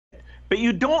But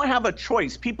you don't have a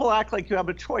choice. People act like you have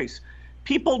a choice.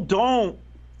 People don't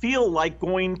feel like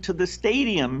going to the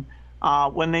stadium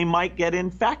when they might get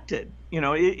infected.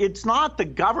 It's not the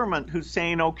government who's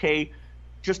saying, okay,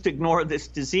 just ignore this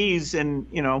disease. And,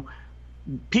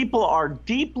 people are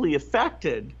deeply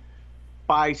affected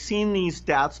by seeing these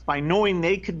deaths, by knowing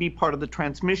they could be part of the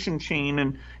transmission chain.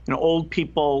 And, old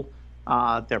people,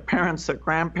 their parents, their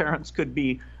grandparents could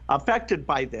be affected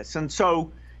by this. And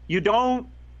so you don't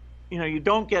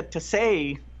get to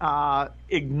say,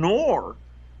 ignore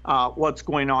what's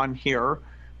going on here.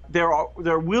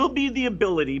 There will be the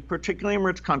ability, particularly in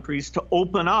rich countries, to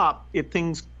open up if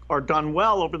things are done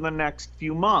well over the next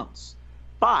few months.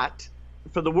 But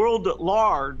for the world at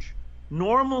large,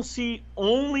 normalcy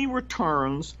only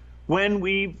returns when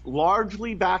we've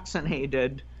largely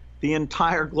vaccinated the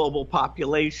entire global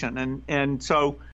population. And so